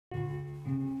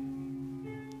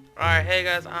Alright, hey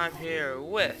guys, I'm here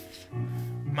with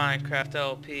Minecraft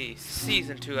LP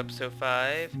Season 2, Episode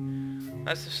 5.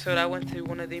 Last episode, I went through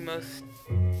one of the most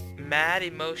mad,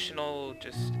 emotional,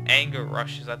 just anger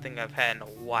rushes I think I've had in a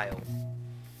while.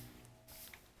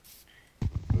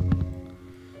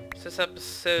 So this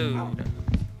episode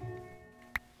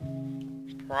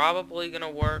probably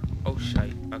gonna work. Oh,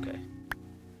 shite. Okay.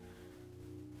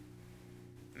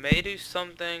 May do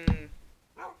something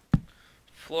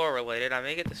floor related. I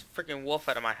may get this freaking wolf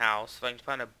out of my house if I can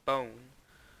find a bone.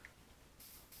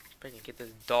 If I can get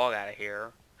this dog out of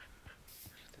here.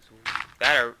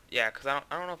 Yeah, because I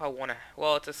don't know if I want to.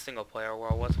 Well, it's a single player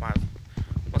world.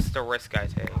 What's the risk I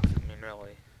take? I mean,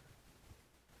 really.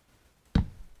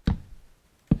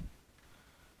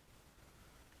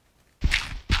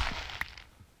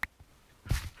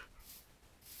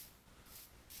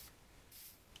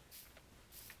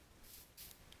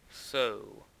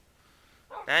 So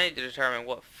now I need to determine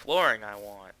what flooring I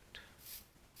want.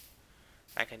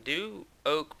 I can do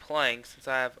oak planks since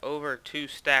I have over 2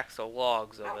 stacks of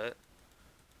logs of it.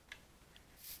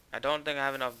 I don't think I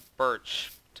have enough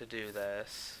birch to do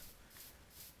this.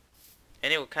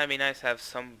 And it would kind of be nice to have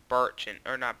some birch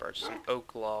or not birch, some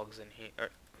oak logs in here.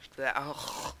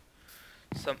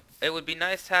 It would be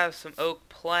nice to have some oak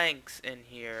planks in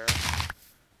here.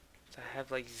 So I have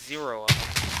like 0 of them.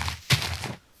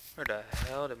 Where the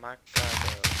hell did my guy go?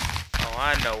 Oh,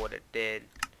 I know what it did.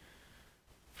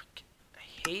 I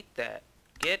hate that.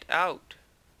 Get out.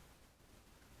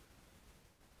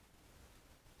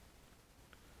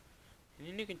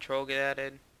 Any new control get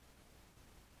added?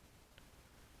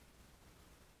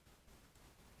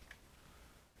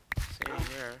 Same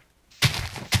here.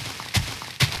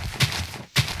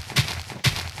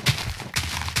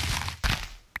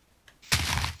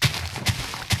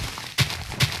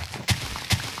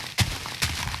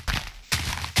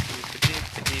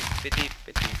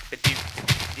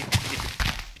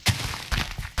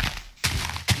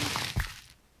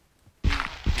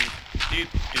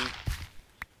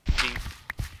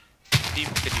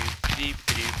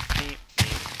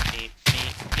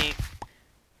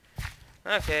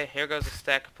 Okay, here goes a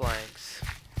stack of planks.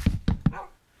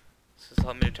 This will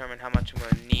help me determine how much I'm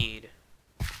going to need.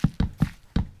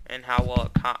 And how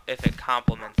well if it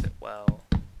complements it well.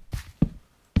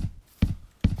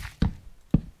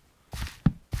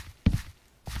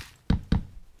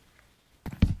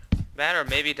 That, or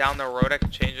maybe down the road I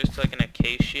could change this to like an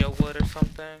acacia wood or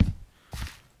something.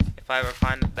 If I ever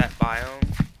find that biome.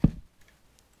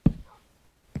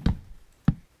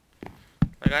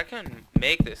 Like, I can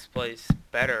make this place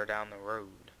better down the road.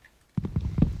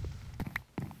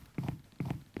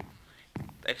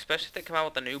 Especially if they come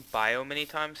out with a new biome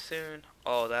anytime soon.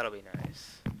 Oh, that'll be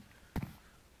nice.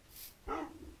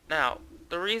 Now,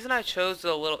 the reason I chose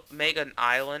to make an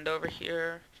island over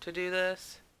here to do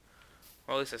this,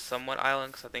 or at least a somewhat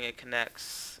island, because I think it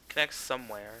connects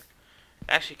somewhere. It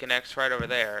actually connects right over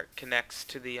there. It connects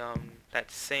to the that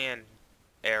sand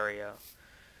area.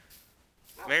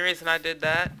 The main reason I did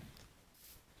that,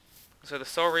 so the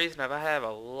sole reason I have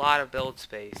a lot of build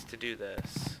space to do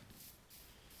this.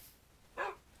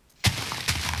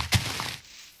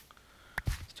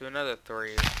 Let's do another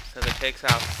 3. So it takes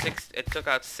out it took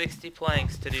out 60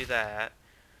 planks to do that.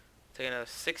 Take another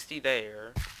 60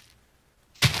 there.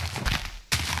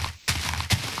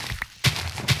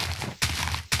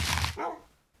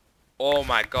 Oh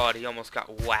my god, he almost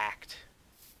got whacked.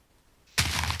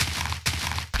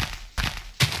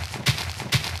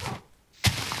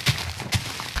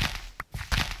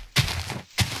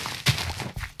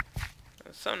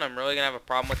 Something I'm really gonna have a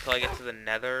problem with till I get to the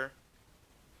nether.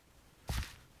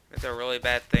 It's a really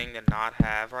bad thing to not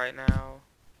have right now.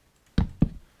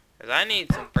 Cause I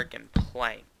need some freaking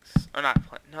planks. Or not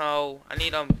planks. No, I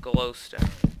need glowstone.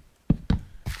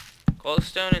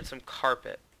 Glowstone and some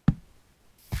carpet.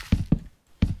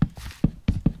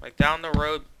 Like down the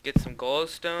road, get some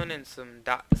glowstone and some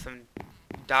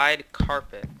dyed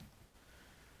carpet.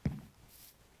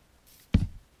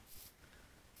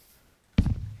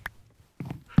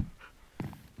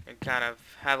 And kind of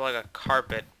have like a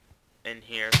carpet in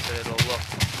here so it'll look.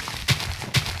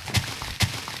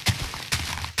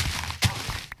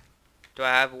 Do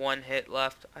I have 1 hit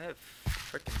left? I have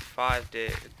freaking 5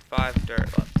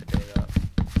 dirt left to dig up.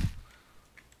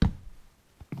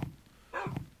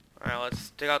 Alright, let's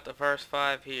dig out the first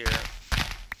 5 here.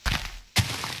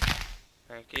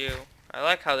 Thank you. I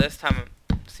like how this time,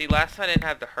 see, last time I didn't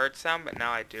have the hurt sound, but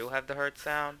now I do have the hurt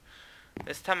sound.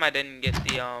 This time I didn't get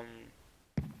the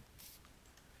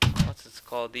what's it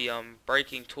called, the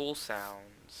breaking tool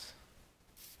sounds.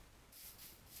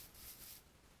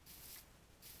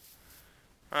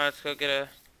 Alright, let's go get a...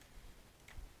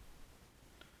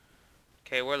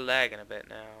 Okay, we're lagging a bit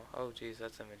now. Oh, jeez,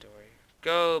 that's inventory.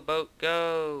 Go, boat,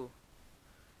 go!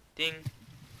 Ding.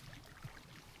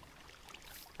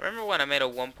 Remember when I made a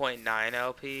 1.9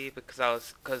 LP because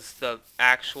the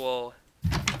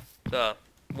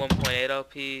 1.8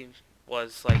 LP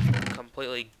was like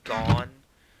completely gone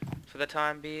for the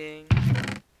time being?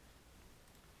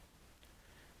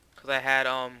 Because I had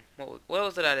what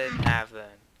was it I didn't have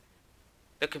then?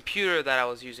 The computer that I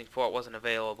was using for it wasn't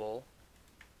available.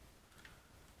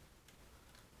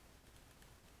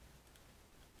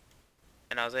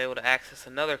 And I was able to access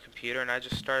another computer, and I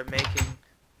just started making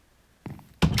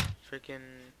freaking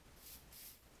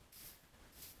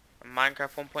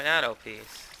Minecraft 1.0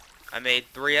 LPs. I made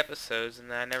 3 episodes, and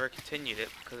then I never continued it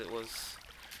because it was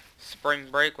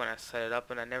spring break when I set it up,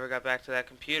 and I never got back to that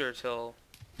computer till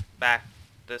back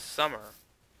this summer.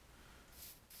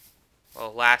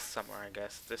 Well, last summer, I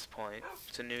guess, at this point.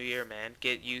 It's a new year, man.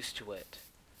 Get used to it.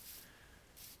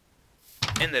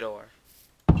 In the door.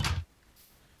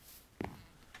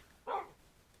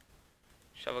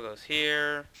 Shovel goes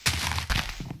here.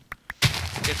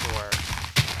 Get to work.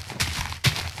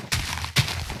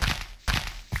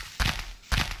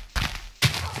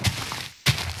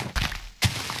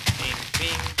 Bing,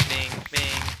 bing, bing,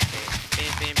 bing, bing,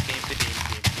 bing, bing, bing, bing, bing.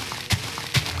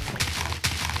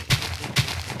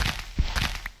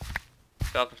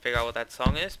 If y'all can figure out what that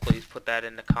song is, please put that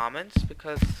in the comments,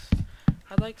 because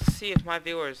I'd like to see if my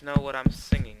viewers know what I'm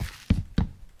singing.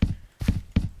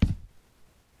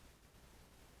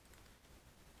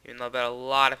 Even though I bet a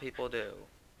lot of people do.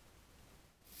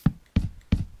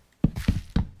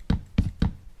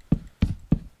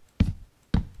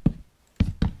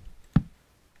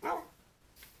 Alright.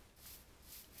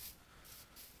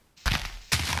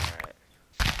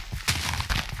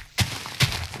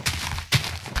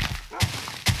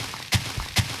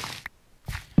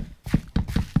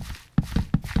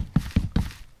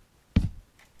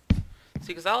 See,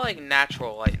 because I like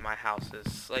natural light in my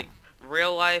houses. Like,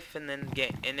 real life and then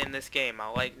in this game, I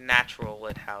like natural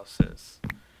lit houses.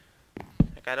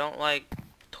 Like, I don't like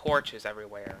torches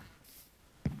everywhere.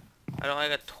 I don't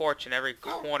like a torch in every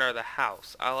corner of the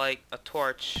house. I like a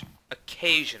torch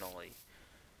occasionally.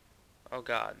 Oh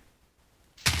god.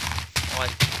 Well,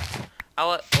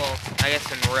 I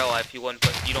guess in real life you don't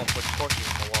put torches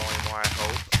in the wall anymore, I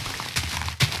hope.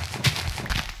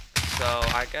 So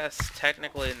I guess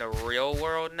technically in the real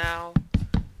world now,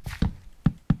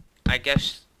 I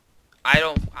guess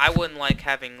I wouldn't like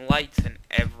having lights in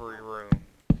every room.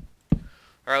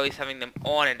 Or at least having them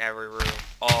on in every room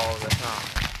all the time.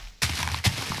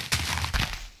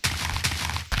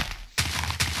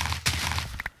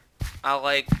 I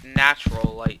like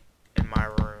natural light in my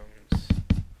rooms.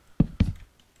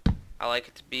 I like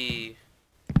it to be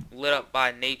lit up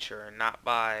by nature and not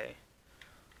by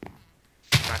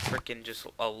my freaking just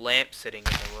a lamp sitting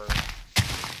in the room.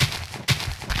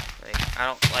 Like, I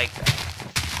don't like that.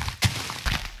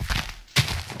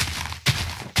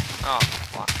 Oh,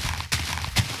 fuck.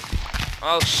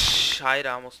 Oh, shite,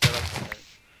 I almost did something.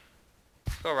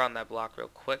 Let's go around that block real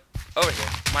quick. Over here.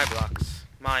 My blocks.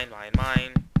 Mine.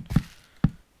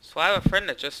 So I have a friend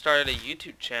that just started a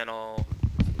YouTube channel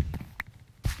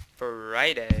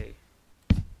Friday.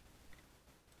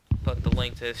 Put the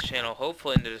link to his channel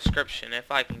hopefully in the description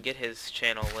if I can get his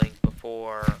channel link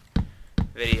before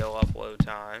video upload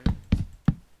time.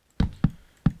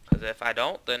 Because if I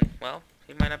don't, then, well,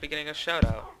 he might not be getting a shout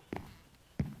out.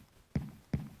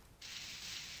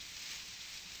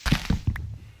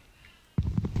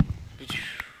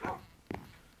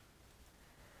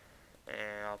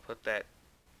 And I'll put that...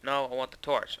 No, I want the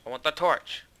torch. I want the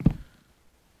torch.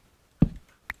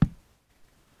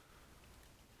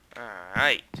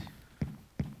 Alright.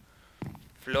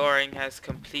 Flooring has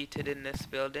completed in this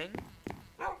building.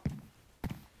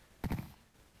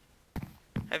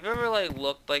 Have you ever, like,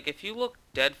 looked, like, if you look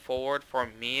dead forward, for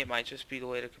me, it might just be the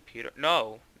way the computer...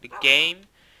 No, the game,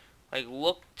 like,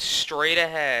 look straight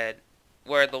ahead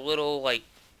where the little, like,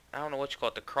 I don't know what you call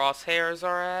it, the crosshairs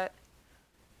are at.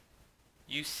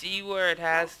 You see where it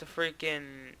has the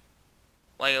freaking,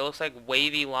 like, it looks like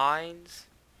wavy lines?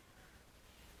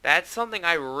 That's something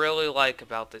I really like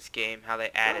about this game, how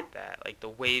they added that. Like, the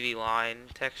wavy line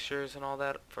textures and all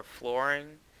that for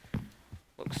flooring.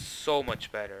 Looks so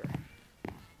much better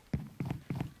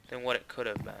than what it could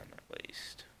have been, at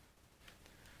least.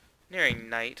 Nearing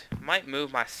night. Might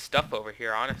move my stuff over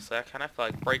here, honestly. I kind of feel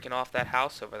like breaking off that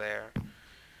house over there.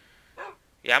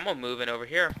 Yeah, I'm gonna move in over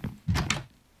here.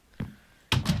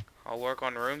 I'll work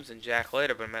on rooms and jack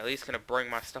later, but I'm at least gonna bring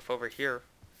my stuff over here.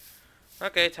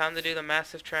 Okay, time to do the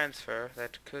massive transfer.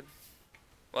 That could...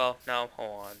 Well, no,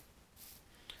 hold on.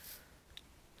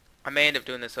 I may end up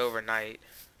doing this overnight.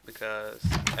 Because...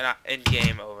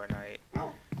 in-game overnight.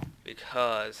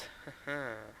 Because...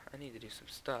 I need to do some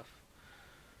stuff.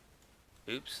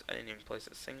 Oops, I didn't even place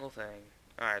a single thing.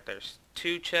 Alright, there's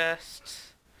 2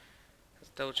 chests.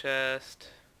 That's a double chest.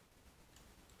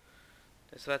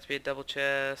 This is about to be a double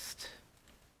chest.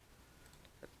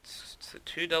 So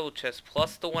 2 double chests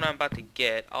plus the one I'm about to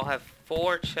get. I'll have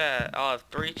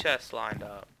 3 chests lined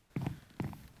up. I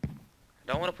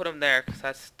don't want to put them there because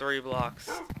that's 3 blocks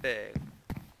big.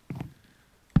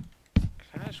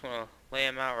 I just want to lay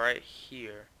them out right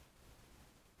here.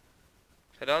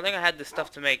 I don't think I had the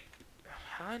stuff to make...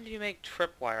 How do you make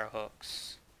tripwire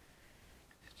hooks?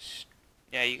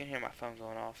 Yeah, you can hear my phone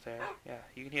going off there. Yeah,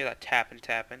 you can hear that tapping.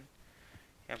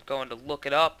 I'm going to look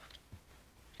it up.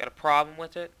 Got a problem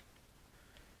with it?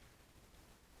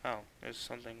 Oh, there's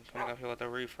something coming up here with a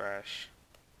refresh.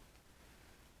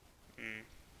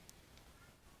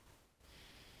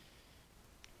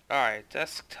 Alright,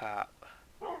 desktop.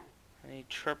 I need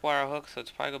tripwire hooks, so it's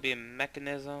probably going to be in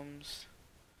mechanisms.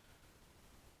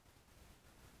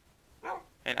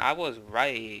 And I was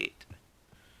right.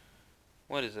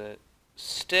 What is it?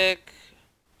 Stick,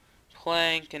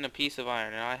 plank, and a piece of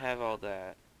iron. And I have all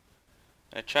that.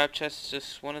 And a trap chest is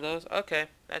just one of those? Okay,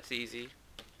 that's easy.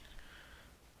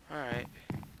 Alright.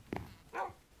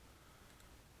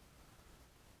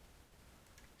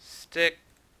 Stick,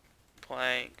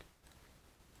 plank,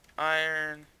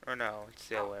 iron. Or no, it's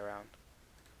the other way around.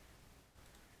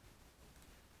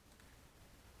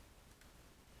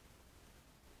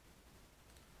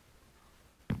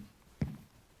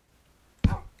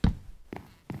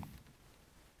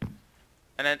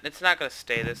 And it's not gonna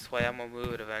stay this way. I'm gonna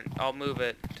move it I'll move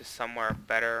it to somewhere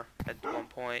better at one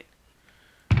point.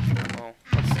 Well,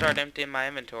 let's start emptying my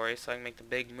inventory so I can make the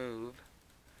big move.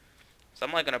 So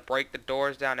I'm like gonna break the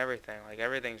doors down, everything. Like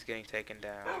everything's getting taken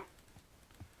down.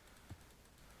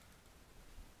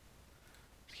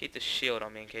 Keep the shield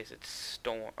on me in case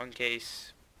in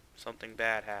case something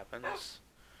bad happens.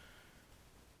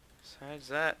 Besides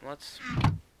that, let's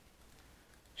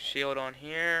shield on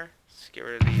here. Let's get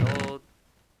rid of the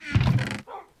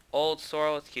old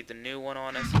sword. Let's keep the new one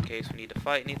on us in case we need to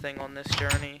fight anything on this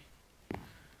journey.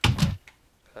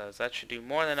 Because that should do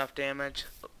more than enough damage.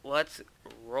 Let's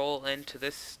roll into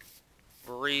this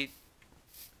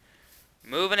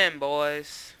moving in,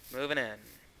 boys. Moving in.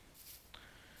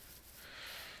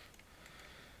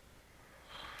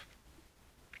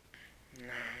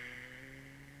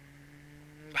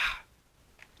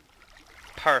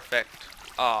 Perfect.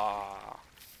 Aww.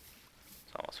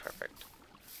 It's almost perfect.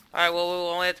 Alright, well, we'll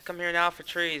only have to come here now for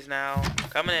trees now.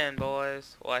 Coming in,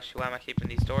 boys. Well, actually, why am I keeping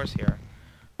these doors here?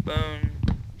 Boom.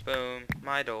 Boom.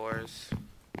 My doors.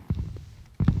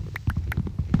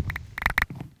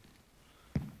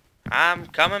 I'm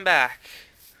coming back.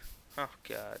 Oh,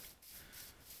 God.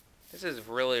 This is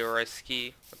really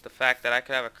risky with the fact that I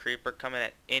could have a creeper come in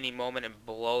at any moment and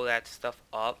blow that stuff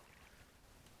up.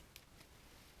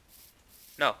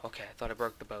 No, okay, I thought I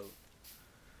broke the boat.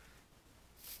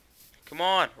 Come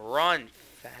on, run,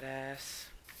 fat ass.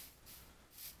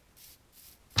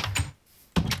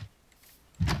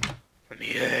 Let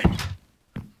me in.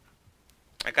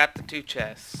 I got the 2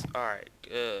 chests. Alright,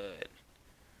 good.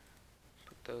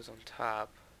 Put those on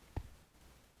top.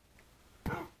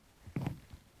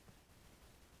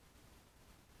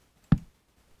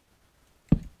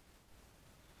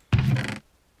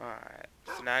 Alright,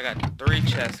 so now I got 3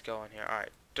 chests going here.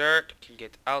 Alright, dirt can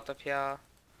get out of here.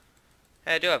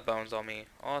 Hey, I do have bones on me.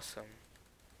 Awesome.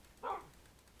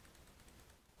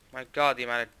 My God, the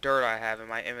amount of dirt I have in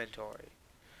my inventory.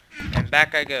 And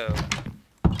back I go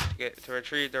to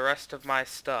retrieve the rest of my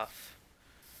stuff.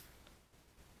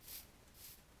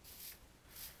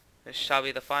 This shall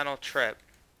be the final trip.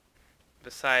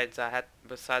 Besides, I'll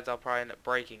probably end up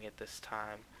breaking it this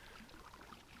time.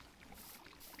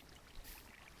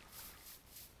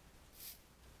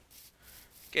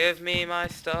 Give me my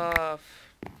stuff.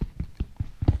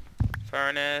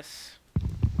 Furnace.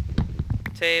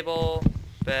 Table.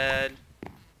 Bed.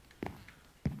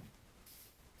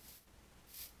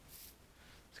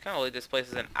 It's kind of like this place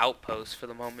is an outpost for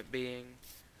the moment being.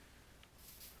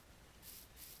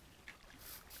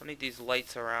 Don't need these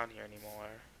lights around here anymore.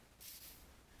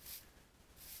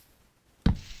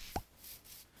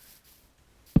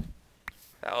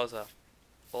 That was a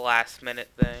last minute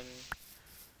thing.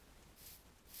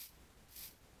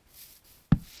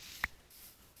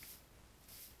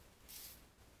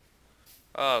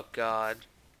 Oh God.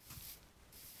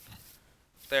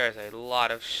 There's a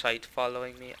lot of shite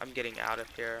following me. I'm getting out of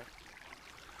here.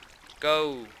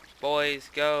 Go, boys,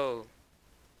 go.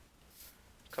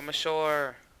 Come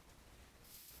ashore.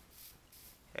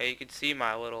 Yeah, you can see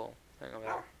my little thing over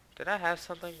there. Did I have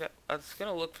something that... I was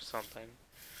gonna look for something.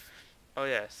 Oh,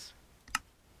 yes.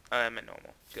 Oh, I'm at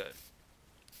normal. Good.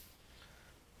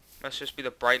 Must just be the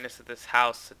brightness of this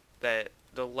house that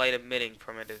the light emitting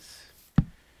from it is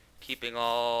keeping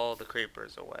all the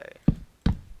creepers away.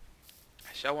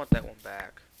 Actually, I want that one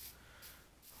back.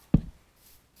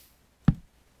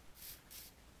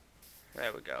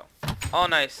 There we go. All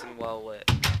nice and well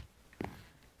lit.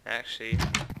 Actually,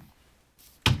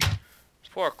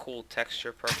 for cool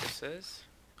texture purposes.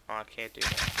 Oh, I can't do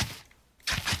that.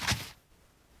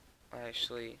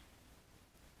 Actually,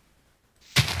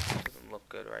 doesn't look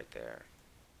good right there.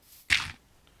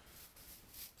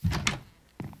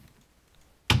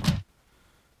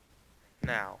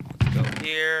 Now, let's go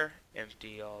here,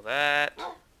 empty all that.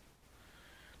 Now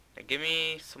give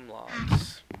me some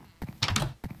logs.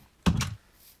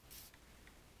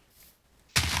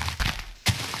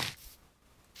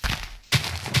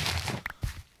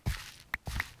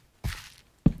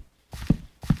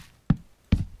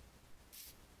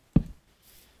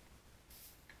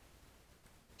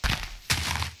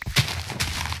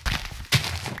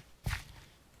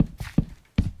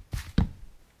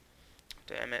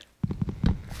 Damn it.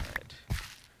 Alright.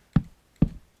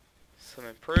 Some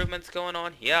improvements going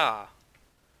on here.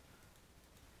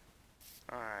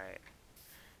 Alright.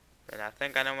 And I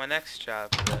think I know my next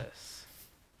job for this.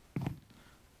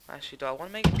 Actually, do I want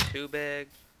to make it too big?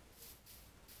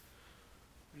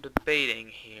 I'm debating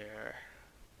here.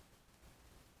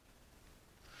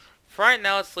 For right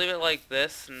now, let's leave it like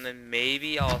this, and then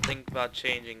maybe I'll think about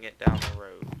changing it down the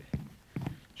road.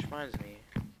 Which reminds me,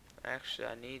 actually,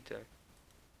 I need to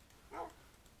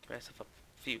give myself a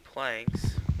few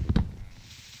planks.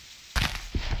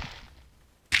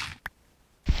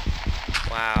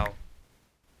 Wow.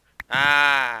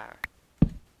 Ah!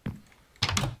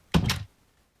 I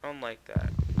don't like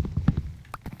that.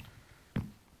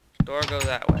 Door goes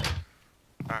that way.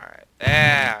 Alright,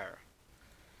 there!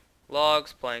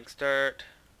 Logs, planks, dirt.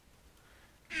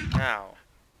 Now,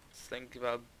 let's think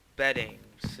about bedding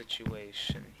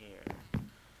situation here.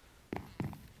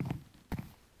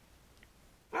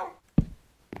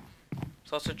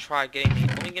 Let's also try getting me.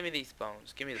 Let me give me these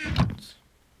bones. Give me the bones.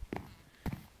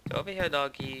 Go over here,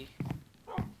 doggy.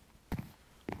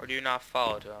 Or do you not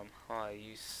follow him? Oh,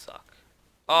 you suck.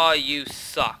 Oh, you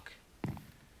suck.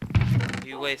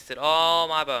 You wasted all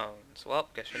my bones. Well,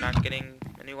 guess you're not getting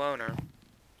a new owner.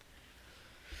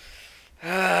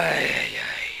 Ay, ay,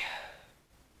 ay.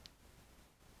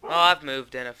 Oh, I've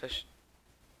moved in officially.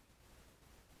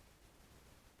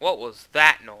 What was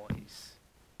that noise?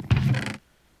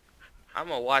 I'm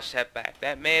gonna watch that back.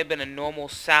 That may have been a normal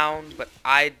sound, but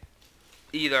I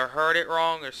either heard it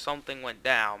wrong or something went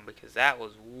down, because that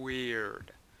was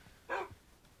weird.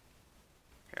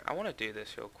 Here, I want to do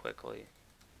this real quickly.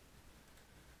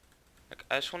 Like,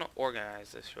 I just want to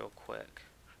organize this real quick.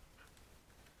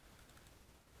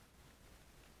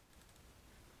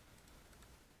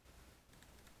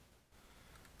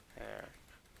 There.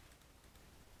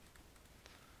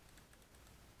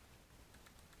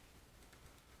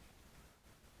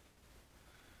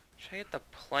 Try to get the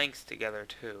planks together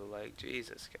too. Like,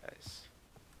 Jesus, guys.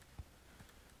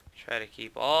 Try to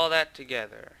keep all that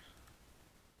together.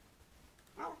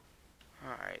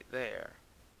 Alright, there.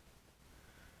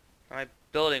 My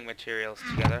building materials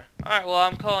together. Alright, well,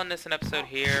 I'm calling this an episode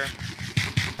here.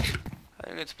 I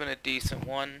think it's been a decent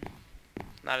one.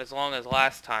 Not as long as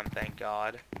last time, thank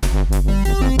God. So,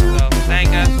 thank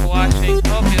you guys for watching.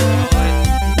 Hope you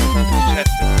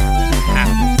enjoyed.